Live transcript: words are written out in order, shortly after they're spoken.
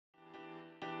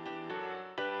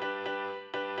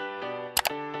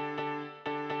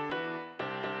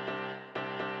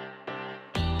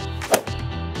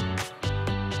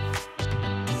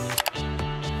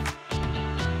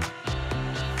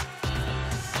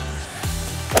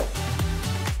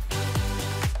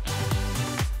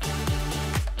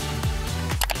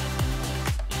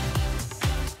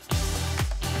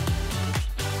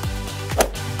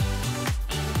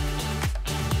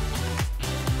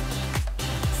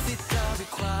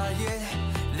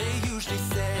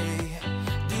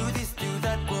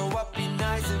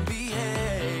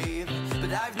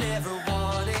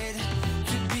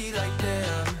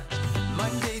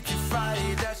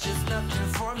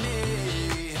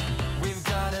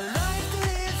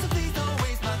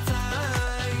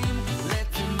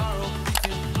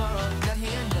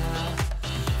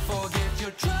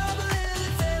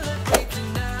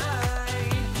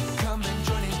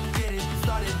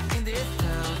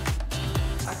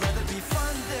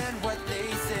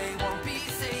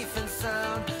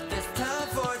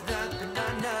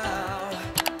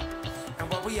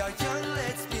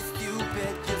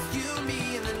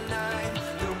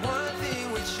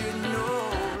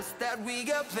we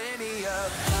got plenty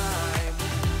of time.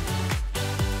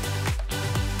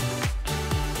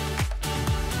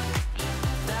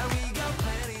 That we got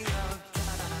plenty of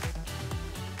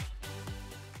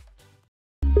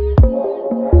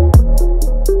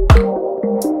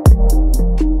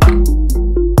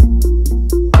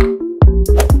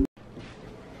time.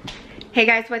 Hey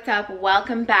guys, what's up?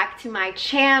 Welcome back to my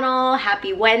channel.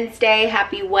 Happy Wednesday.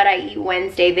 Happy What I Eat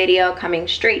Wednesday video coming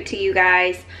straight to you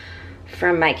guys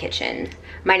from my kitchen.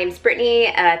 My name is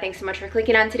Brittany. Thanks so much for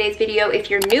clicking on today's video. If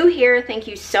you're new here, thank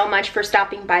you so much for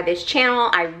stopping by this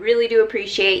channel. I really do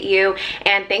appreciate you.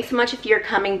 And thanks so much if you're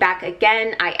coming back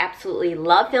again. I absolutely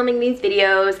love filming these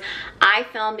videos. I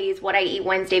film these What I Eat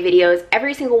Wednesday videos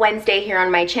every single Wednesday here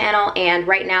on my channel. And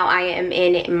right now I am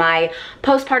in my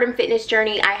postpartum fitness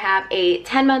journey. I have a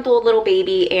 10-month-old little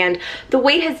baby and the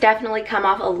weight has definitely come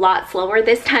off a lot slower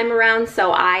this time around.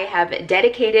 So I have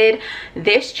dedicated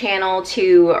this channel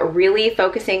to really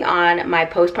focusing on my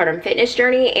postpartum fitness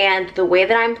journey, and the way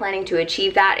that I'm planning to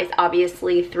achieve that is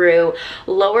obviously through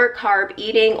lower carb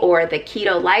eating or the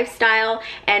keto lifestyle.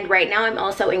 And right now I'm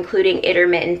also including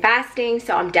intermittent fasting,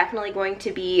 so I'm definitely going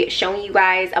to be showing you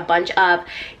guys a bunch of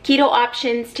keto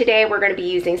options today. We're going to be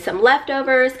using some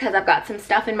leftovers because I've got some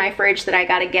stuff in my fridge that I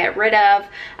got to get rid of.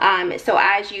 So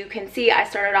as you can see, I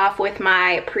started off with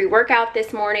my pre-workout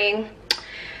this morning.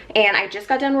 And I just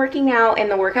got done working out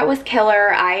and the workout was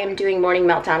killer. I am doing Morning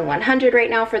Meltdown 100 right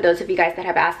now. For those of you guys that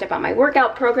have asked about my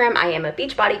workout program, I am a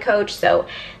Beachbody coach, so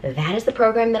that is the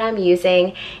program that I'm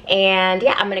using. And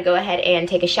yeah, I'm gonna go ahead and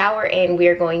take a shower and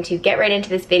we're going to get right into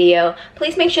this video.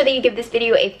 Please make sure that you give this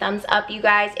video a thumbs up, you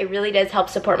guys. It really does help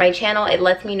support my channel. It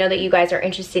lets me know that you guys are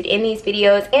interested in these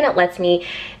videos and it lets me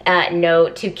know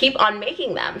to keep on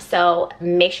making them. So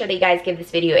make sure that you guys give this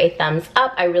video a thumbs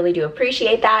up. I really do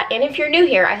appreciate that. And if you're new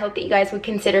here, I hope that you guys would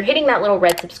consider hitting that little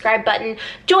red subscribe button,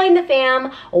 join the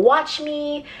fam, watch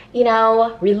me, you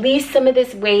know, release some of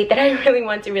this weight that I really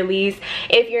want to release.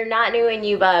 If you're not new and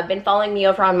you've been following me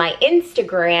over on my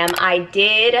Instagram, I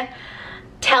did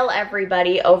tell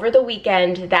everybody over the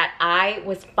weekend that I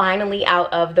was finally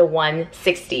out of the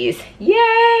 160s.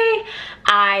 Yay!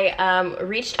 I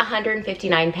reached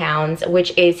 159 pounds,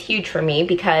 which is huge for me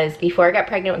because before I got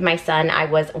pregnant with my son, I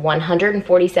was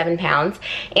 147 pounds.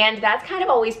 And that's kind of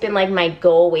always been like my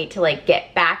goal weight to like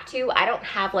get back to. I don't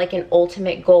have like an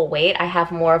ultimate goal weight. I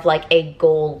have more of like a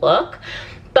goal look.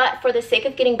 But for the sake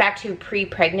of getting back to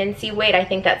pre-pregnancy weight, I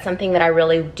think that's something that I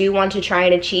really do want to try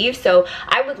and achieve. So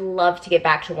I would love to get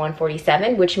back to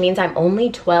 147, which means I'm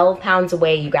only 12 pounds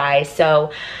away, you guys.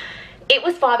 So it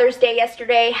was Father's Day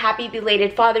yesterday. Happy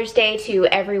belated Father's Day to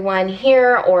everyone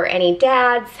here or any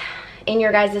dads in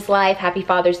your guys' life. Happy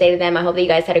Father's Day to them. I hope that you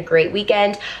guys had a great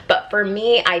weekend. But for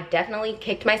me, I definitely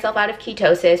kicked myself out of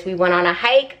ketosis. We went on a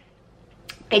hike.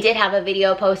 I did have a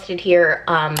video posted here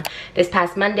this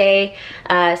past Monday,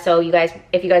 so you guys,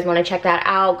 if you guys want to check that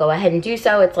out, go ahead and do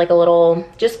so. It's like a little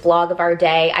just vlog of our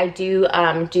day. I do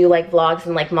do like vlogs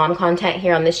and like mom content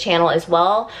here on this channel as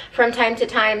well from time to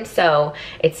time, so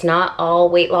it's not all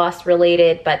weight loss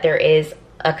related, but there is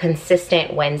a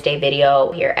consistent Wednesday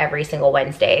video here every single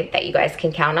Wednesday that you guys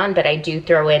can count on. But I do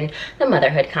throw in the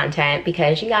motherhood content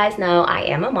because you guys know I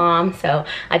am a mom, so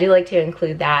I do like to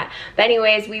include that. But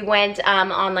anyways, we went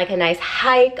on like a nice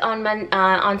hike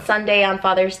on Sunday on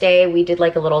Father's Day. We did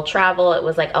like a little travel. It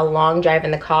was like a long drive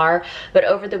in the car, but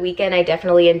over the weekend I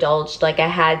definitely indulged. Like I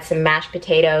had some mashed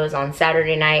potatoes on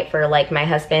Saturday night for like my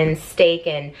husband's steak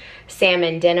and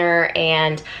salmon dinner,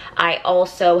 and I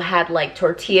also had like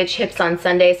tortilla chips on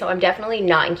Sunday. So I'm definitely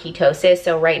not in ketosis.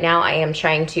 So right now I am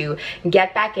trying to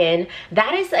get back in.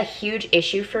 That is a huge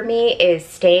issue for me, is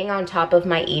staying on top of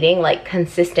my eating like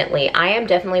consistently. I am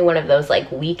definitely one of those like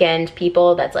weekend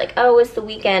people that's like, oh, it's the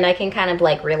weekend, I can kind of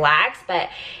like relax. But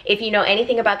if you know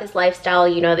anything about this lifestyle,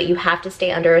 you know that you have to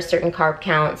stay under a certain carb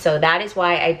count. So that is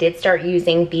why I did start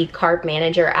using the Carb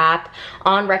Manager app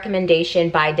on recommendation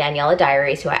by Daniela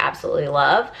Diaries, who I absolutely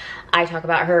love. I talk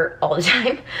about her all the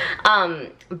time.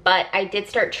 But I did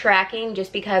start tracking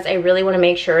just because I really want to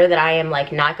make sure that I am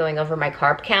like not going over my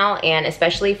carb count, and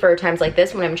especially for times like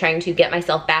this when I'm trying to get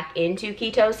myself back into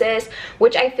ketosis,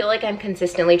 which I feel like I'm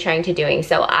consistently trying to doing.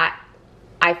 So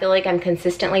I feel like I'm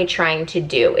consistently trying to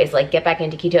do is like get back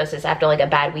into ketosis after like a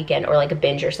bad weekend or like a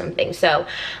binge or something. So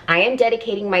I am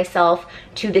dedicating myself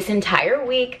to this entire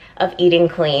week of eating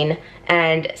clean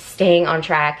and staying on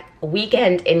track,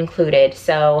 weekend included.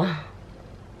 So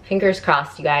fingers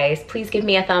crossed, you guys. Please give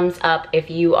me a thumbs up if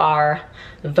you are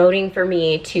voting for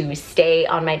me to stay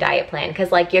on my diet plan, because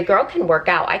like your girl can work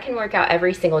out. I can work out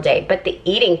every single day, but the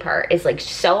eating part is like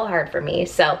so hard for me.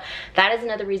 So that is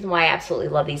another reason why I absolutely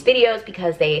love these videos,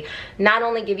 because they not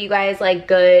only give you guys like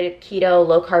good keto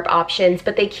low carb options,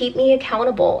 but they keep me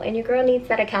accountable, and your girl needs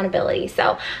that accountability.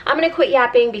 So I'm gonna quit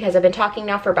yapping because I've been talking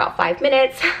now for about 5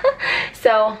 minutes.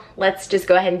 So let's just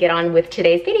go ahead and get on with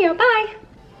today's video. Bye.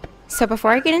 So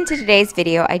before I get into today's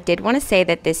video, I did want to say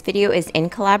that this video is in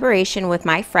collaboration with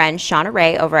my friend Shauna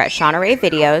Ray over at Shauna Ray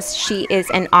Videos. She is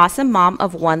an awesome mom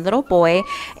of one little boy,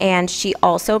 and she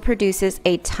also produces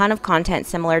a ton of content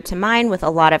similar to mine with a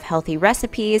lot of healthy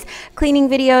recipes, cleaning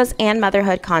videos, and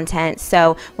motherhood content.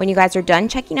 So when you guys are done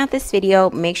checking out this video,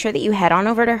 make sure that you head on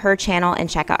over to her channel and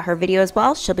check out her video as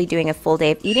well. She'll be doing a full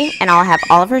day of eating, and I'll have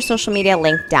all of her social media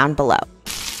linked down below.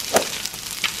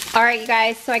 All right, you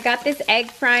guys, so I got this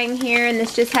egg frying here, and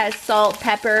this just has salt,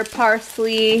 pepper,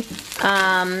 parsley,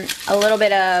 a little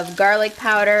bit of garlic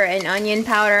powder and onion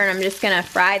powder, and I'm just gonna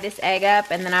fry this egg up.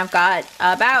 And then I've got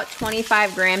about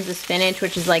 25 grams of spinach,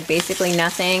 which is like basically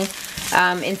nothing,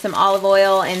 in some olive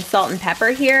oil and salt and pepper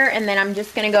here. And then I'm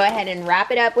just gonna go ahead and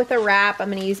wrap it up with a wrap. I'm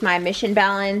gonna use my Mission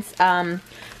Balance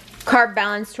carb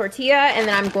balance tortilla, and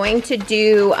then I'm going to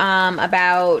do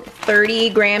about 30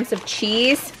 grams of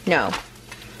cheese. No,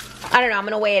 I don't know, I'm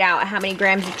gonna weigh it out how many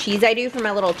grams of cheese I do for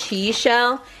my little cheese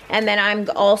shell. And then I'm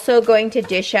also going to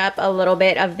dish up a little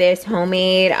bit of this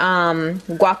homemade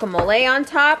guacamole on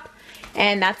top.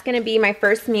 And that's gonna be my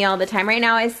first meal. The time right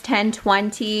now is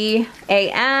 10:20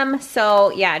 a.m.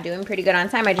 So yeah, doing pretty good on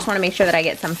time. I just wanna make sure that I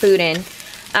get some food in.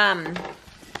 And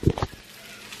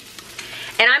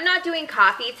I'm not doing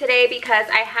coffee today because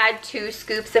I had 2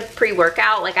 scoops of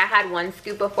pre-workout. Like I had 1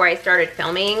 scoop before I started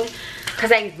filming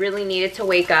because I really needed to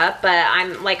wake up, but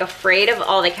I'm like afraid of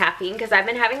all the caffeine because I've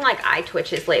been having like eye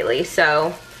twitches lately.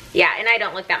 So yeah, and I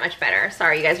don't look that much better.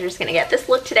 Sorry, you guys are just gonna get this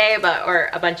look today, or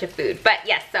a bunch of food. But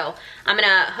yes, so I'm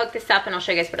gonna hook this up and I'll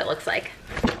show you guys what it looks like.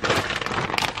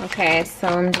 Okay, so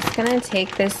I'm just gonna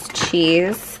take this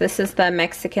cheese. This is the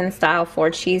Mexican style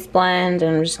 4-cheese blend,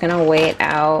 and I'm just gonna weigh it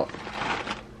out.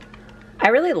 I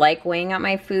really like weighing out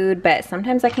my food, but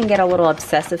sometimes I can get a little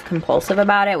obsessive compulsive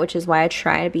about it, which is why I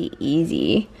try to be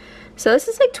easy. So this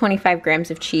is like 25 grams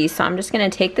of cheese, so I'm just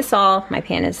gonna take this all. My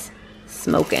pan is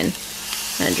smoking.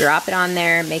 I'm gonna drop it on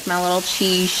there, make my little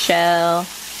cheese shell.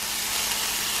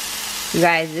 You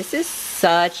guys, this is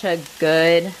such a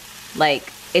good,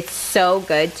 like, it's so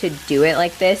good to do it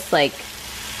like this. Like,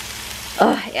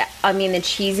 oh yeah, I mean, the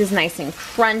cheese is nice and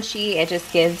crunchy. It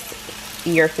just gives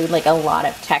your food like a lot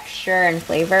of texture and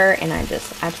flavor, and I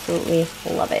just absolutely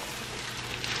love it.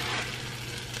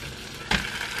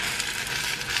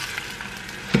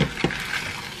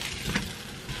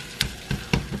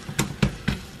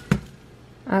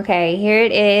 Okay, here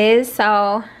it is.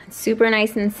 So it's super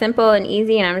nice and simple and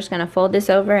easy, and I'm just gonna fold this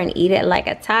over and eat it like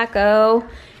a taco.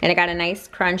 And it got a nice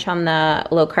crunch on the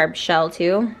low carb shell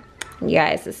too. You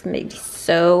guys, this is gonna be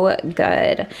so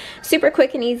good. Super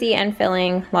quick and easy and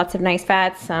filling. Lots of nice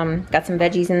fats. Got some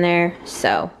veggies in there.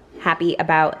 So happy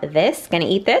about this. Gonna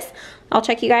eat this. I'll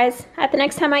check you guys at the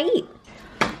next time I eat.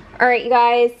 All right, you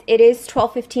guys, it is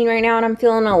 12:15 right now, and I'm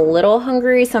feeling a little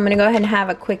hungry, so I'm gonna go ahead and have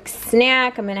a quick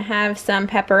snack. I'm gonna have some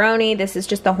pepperoni. This is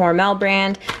just the Hormel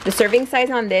brand. The serving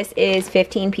size on this is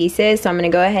 15 pieces, so I'm gonna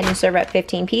go ahead and serve up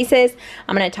 15 pieces.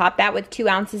 I'm gonna top that with 2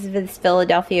 ounces of this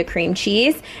Philadelphia cream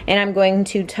cheese, and I'm going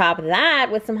to top that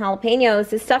with some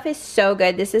jalapenos. This stuff is so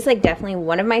good. This is like definitely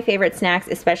one of my favorite snacks,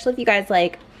 especially if you guys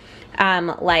like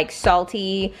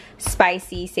salty,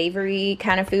 spicy, savory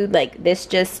kind of food. Like this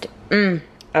just,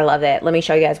 I love it. Let me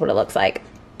show you guys what it looks like.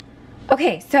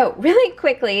 Okay, so really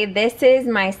quickly, this is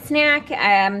my snack.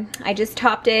 I just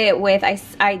topped it with,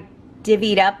 I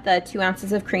divvied up the 2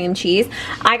 ounces of cream cheese.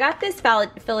 I got this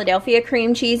Philadelphia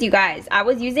cream cheese, you guys. I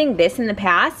was using this in the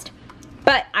past,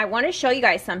 but I want to show you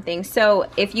guys something. So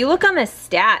if you look on the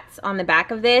stats on the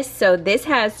back of this, so this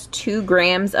has 2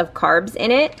 grams of carbs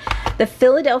in it. The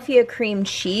Philadelphia cream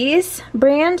cheese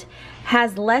brand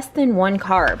has less than 1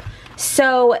 carb.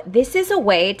 So this is a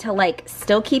way to like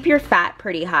still keep your fat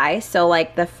pretty high. So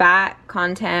like the fat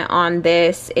content on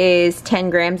this is 10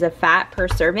 grams of fat per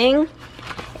serving.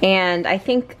 And I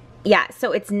think, yeah,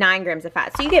 so it's 9 grams of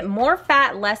fat. So you get more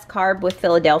fat, less carb with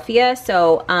Philadelphia.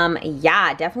 So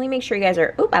yeah, definitely make sure you guys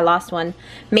are, oop, I lost one.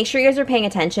 Make sure you guys are paying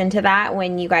attention to that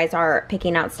when you guys are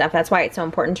picking out stuff. That's why it's so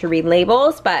important to read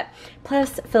labels. But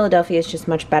plus Philadelphia is just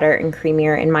much better and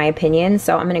creamier in my opinion.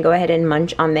 So I'm gonna go ahead and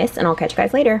munch on this, and I'll catch you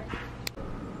guys later.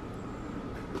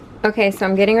 Okay, so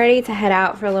I'm getting ready to head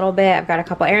out for a little bit. I've got a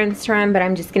couple errands to run, but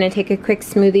I'm just gonna take a quick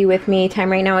smoothie with me.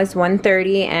 Time right now is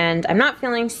 1:30 and I'm not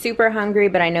feeling super hungry,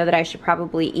 but I know that I should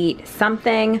probably eat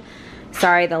something.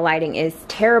 Sorry, the lighting is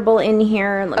terrible in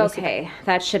here. Okay,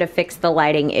 that should have fixed the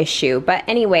lighting issue. But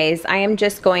anyways, I am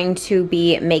just going to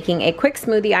be making a quick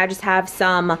smoothie. I just have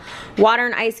some water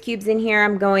and ice cubes in here.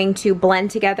 I'm going to blend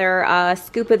together a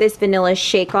scoop of this vanilla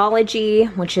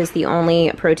Shakeology, which is the only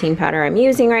protein powder I'm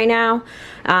using right now.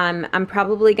 I'm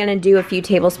probably gonna do a few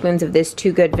tablespoons of this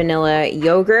Too Good vanilla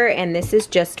yogurt, and this is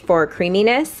just for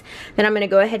creaminess. Then I'm gonna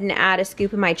go ahead and add a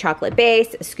scoop of my chocolate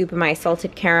base, a scoop of my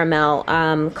salted caramel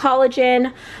collagen.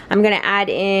 I'm gonna add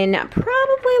in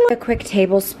probably like a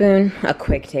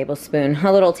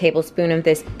little tablespoon of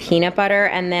this peanut butter,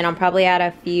 and then I'll probably add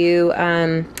a few,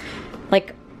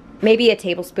 like maybe a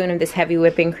tablespoon of this heavy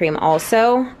whipping cream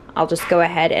also. I'll just go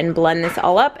ahead and blend this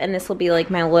all up, and this will be like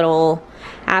my little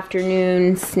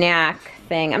afternoon snack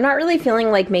thing. I'm not really feeling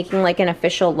like making like an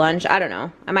official lunch. I don't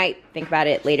know. I might think about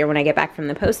it later when I get back from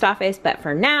the post office, but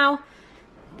for now,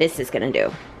 this is gonna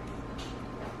do.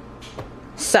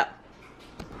 So,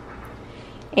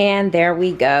 and there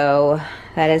we go.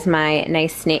 That is my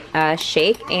nice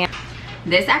shake, and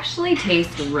this actually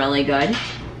tastes really good.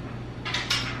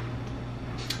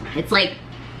 It's like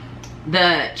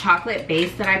the chocolate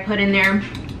base that I put in there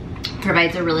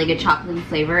provides a really good chocolatey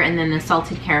flavor, and then the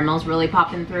salted caramel's really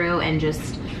popping through, and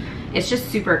just, it's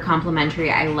just super complimentary.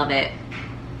 I love it.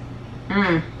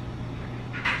 And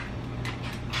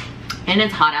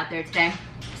it's hot out there today.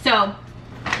 So,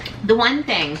 the one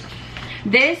thing,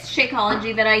 this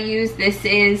Shakeology that I use, this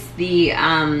is the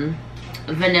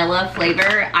vanilla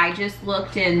flavor. I just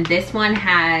looked, and this one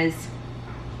has,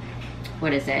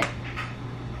 what is it?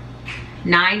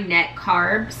 9 net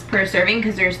carbs per serving,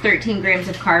 because there's 13 grams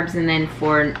of carbs and then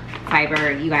 4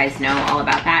 fiber. You guys know all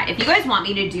about that. If you guys want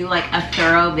me to do like a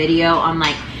thorough video on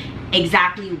like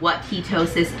exactly what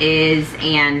ketosis is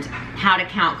and how to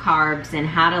count carbs and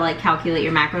how to like calculate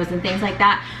your macros and things like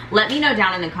that, let me know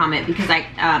down in the comment, because I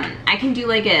can do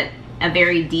like a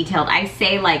very detailed, I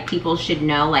say like people should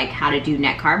know like how to do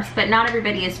net carbs, but not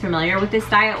everybody is familiar with this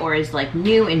diet or is like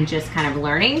new and just kind of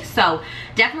learning. So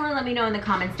definitely let me know in the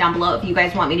comments down below if you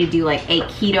guys want me to do like a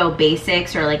keto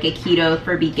basics or like a keto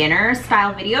for beginners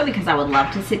style video, because I would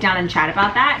love to sit down and chat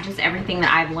about that. Just everything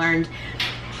that I've learned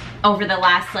over the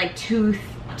last like two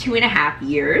and a half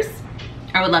years.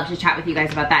 I would love to chat with you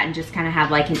guys about that and just kind of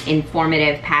have like an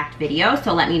informative packed video.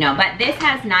 So let me know. But this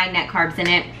has 9 net carbs in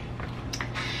it.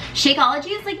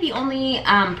 Shakeology is like the only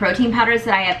protein powders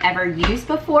that I have ever used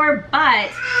before, but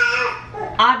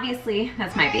obviously,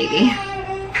 that's my baby.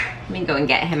 Let me go and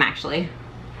get him actually.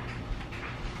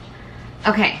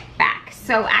 Okay, back.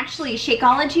 So actually,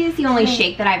 Shakeology is the only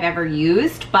shake that I've ever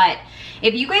used, but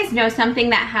if you guys know something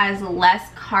that has less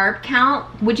carb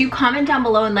count, would you comment down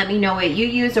below and let me know what you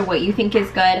use or what you think is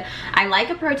good? I like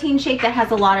a protein shake that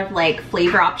has a lot of like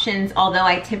flavor options, although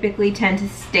I typically tend to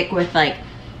stick with like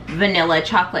vanilla,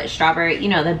 chocolate, strawberry, you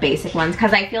know, the basic ones,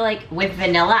 because I feel like with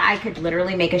vanilla I could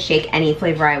literally make a shake any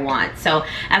flavor I want. So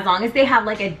as long as they have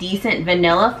like a decent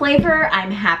vanilla flavor,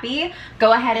 I'm happy.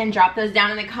 Go ahead and drop those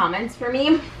down in the comments for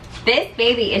me. This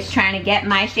baby is trying to get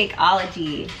my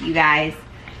Shakeology, you guys.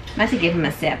 I'm about to give him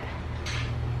a sip.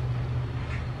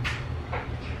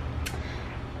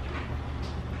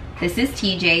 This is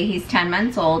TJ. He's 10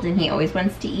 months old and he always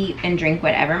wants to eat and drink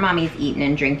whatever mommy's eating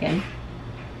and drinking.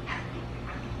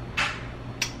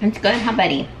 It's good, huh,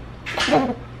 buddy?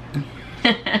 So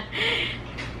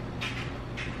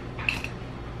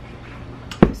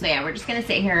yeah, we're just gonna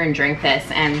sit here and drink this,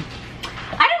 and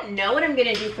I don't know what I'm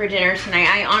gonna do for dinner tonight.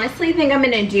 I honestly think I'm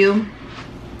gonna do,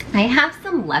 I have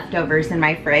some leftovers in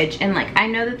my fridge, and like I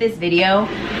know that this video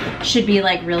should be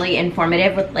like really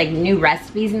informative with like new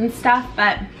recipes and stuff,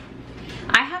 but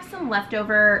I have some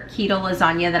leftover keto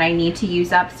lasagna that I need to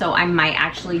use up, so I might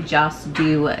actually just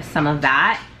do some of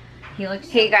that.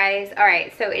 Hey guys, all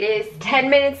right, so it is 10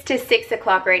 minutes to 6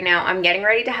 o'clock right now. I'm getting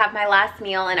ready to have my last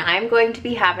meal, and I'm going to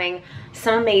be having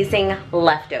some amazing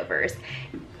leftovers.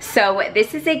 So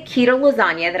this is a keto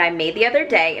lasagna that I made the other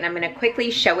day, and I'm gonna quickly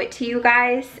show it to you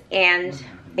guys and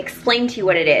explain to you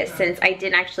what it is, since I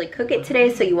didn't actually cook it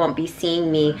today, so you won't be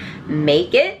seeing me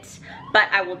make it. But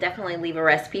I will definitely leave a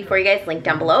recipe for you guys, link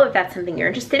down below if that's something you're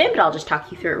interested in, but I'll just talk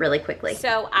you through it really quickly.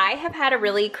 So I have had a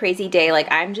really crazy day.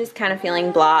 Like I'm just kind of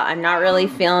feeling blah. I'm not really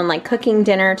feeling like cooking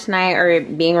dinner tonight or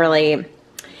being really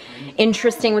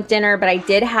interesting with dinner, but I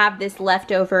did have this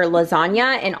leftover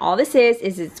lasagna, and all this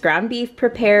is it's ground beef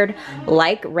prepared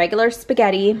like regular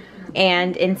spaghetti,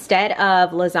 and instead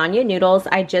of lasagna noodles,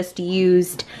 I just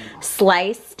used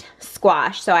sliced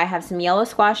squash. So I have some yellow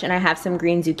squash and I have some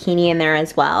green zucchini in there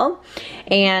as well.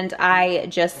 And I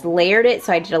just layered it.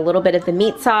 So I did a little bit of the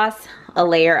meat sauce, a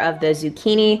layer of the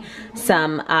zucchini,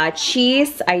 some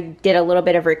cheese. I did a little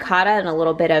bit of ricotta and a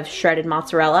little bit of shredded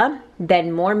mozzarella,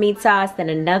 then more meat sauce, then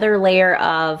another layer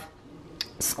of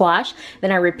squash.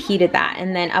 Then I repeated that,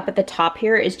 and then up at the top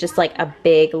here is just like a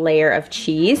big layer of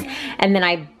cheese. And then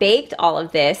I baked all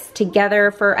of this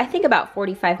together for I think about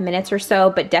 45 minutes or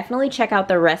so, but definitely check out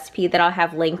the recipe that I'll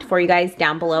have linked for you guys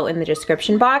down below in the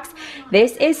description box.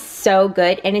 This is so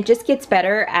good, and it just gets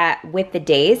better with the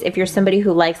days. If you're somebody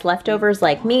who likes leftovers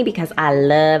like me, because I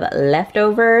love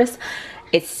leftovers,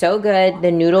 it's so good. The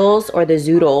noodles or the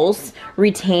zoodles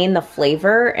retain the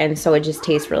flavor, and so it just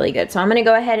tastes really good. So I'm gonna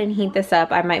go ahead and heat this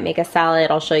up. I might make a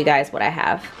salad. I'll show you guys what I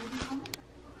have.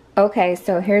 Okay,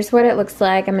 so here's what it looks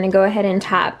like. I'm gonna go ahead and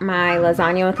top my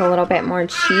lasagna with a little bit more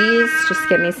cheese. Just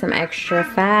give me some extra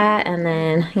fat, and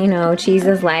then, you know, cheese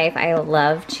is life. I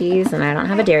love cheese, and I don't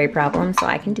have a dairy problem, so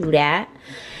I can do that.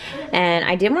 And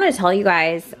I did want to tell you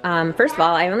guys, first of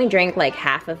all, I only drank like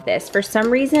half of this. For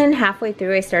some reason, halfway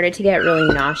through, I started to get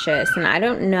really nauseous. And I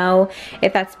don't know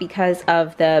if that's because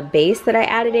of the base that I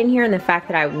added in here and the fact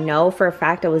that I know for a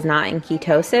fact I was not in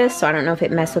ketosis. So I don't know if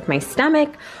it messed with my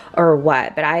stomach or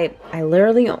what. But I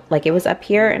literally, like, it was up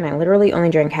here and I literally only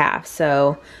drank half.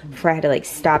 So before I had to like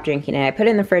stop drinking it, I put it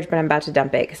in the fridge, but I'm about to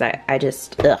dump it because I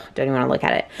just, don't even want to look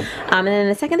at it. And then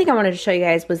the second thing I wanted to show you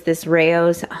guys was this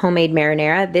Rayo's homemade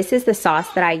marinara. This is the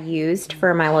sauce that I used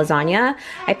for my lasagna.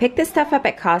 I picked this stuff up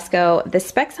at Costco. The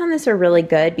specs on this are really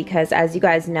good because, as you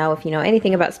guys know, if you know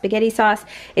anything about spaghetti sauce,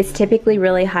 it's typically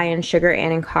really high in sugar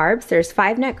and in carbs. There's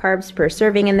 5 net carbs per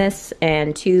serving in this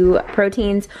and 2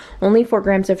 proteins, only 4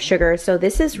 grams of sugar. So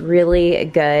this is really a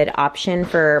good option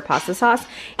for pasta sauce.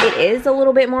 It is a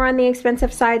little bit more on the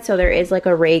expensive side, so there is like a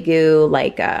Ragu,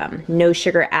 like no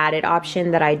sugar added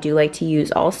option that I do like to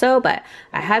use also, but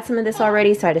I had some of this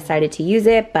already, so I decided to use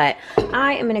it. But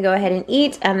I am gonna go ahead and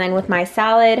eat. And then with my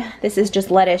salad, this is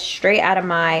just lettuce straight out of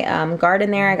my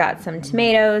garden there. I got some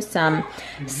tomatoes, some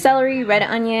celery, red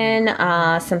onion,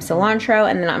 some cilantro,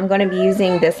 and then I'm gonna be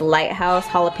using this Lighthouse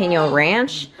jalapeno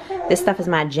ranch. This stuff is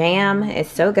my jam.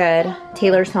 It's so good.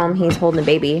 Taylor's home, he's holding the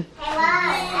baby.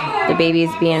 The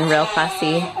baby's being real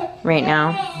fussy right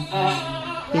now.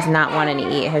 He's not wanting to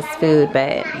eat his food,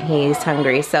 but he's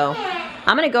hungry. So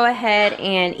I'm gonna go ahead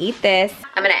and eat this.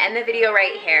 I'm gonna end the video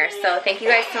right here. So thank you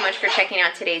guys so much for checking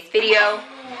out today's video.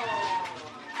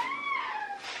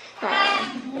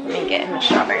 Let me get him a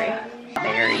strawberry.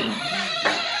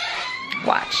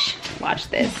 Watch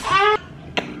this.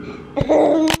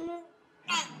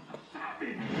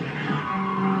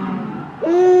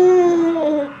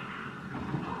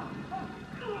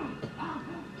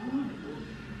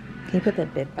 Can you put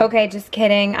that bit back? Okay, just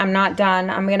kidding. I'm not done.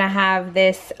 I'm gonna have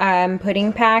this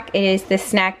pudding pack. It is the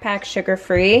snack pack,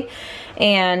 sugar-free,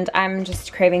 and I'm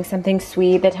just craving something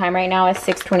sweet. The time right now is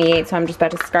 6:28, so I'm just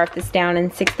about to scarf this down,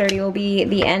 and 6:30 will be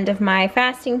the end of my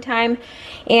fasting time.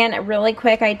 And really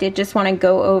quick, I did just want to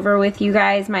go over with you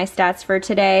guys my stats for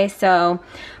today. So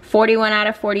 41 out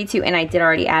of 42, and I did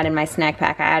already add in my snack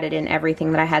pack. I added in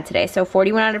everything that I had today. So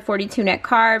 41 out of 42 net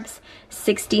carbs,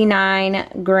 69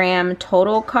 gram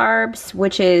total carbs,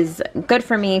 which is good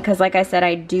for me because, like I said,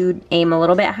 I do aim a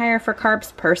little bit higher for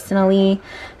carbs personally.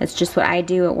 That's just what I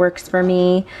do. It works for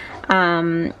me.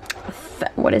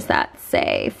 What does that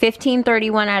say?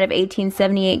 1531 out of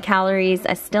 1878 calories.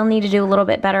 I still need to do a little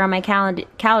bit better on my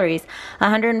calories.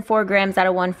 104 grams out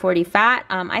of 140 fat.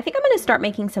 I think I'm going to start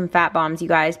making some fat bombs, you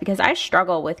guys, because I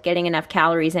struggle with getting enough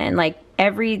calories in, like,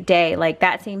 every day. Like,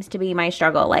 that seems to be my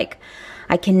struggle. Like,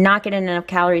 I cannot get in enough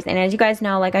calories. And as you guys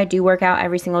know, like, I do work out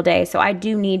every single day, so I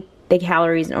do need the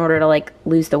calories in order to like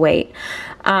lose the weight.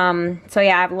 So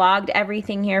yeah, I've logged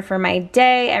everything here for my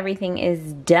day. Everything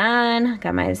is done.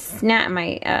 Got my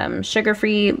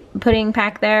sugar-free pudding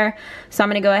pack there. So I'm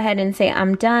gonna go ahead and say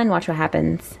I'm done. Watch what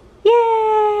happens.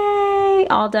 Yay!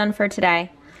 All done for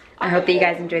today. I hope that you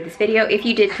guys enjoyed this video. If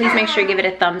you did, please make sure you give it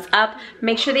a thumbs up.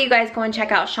 Make sure that you guys go and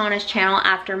check out Shauna's channel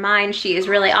after mine. She is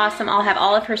really awesome. I'll have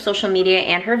all of her social media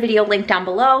and her video linked down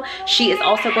below. She is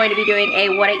also going to be doing a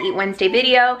What I Eat Wednesday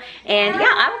video. And yeah,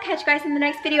 I will catch you guys in the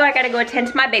next video. I gotta go attend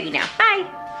to my baby now.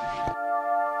 Bye!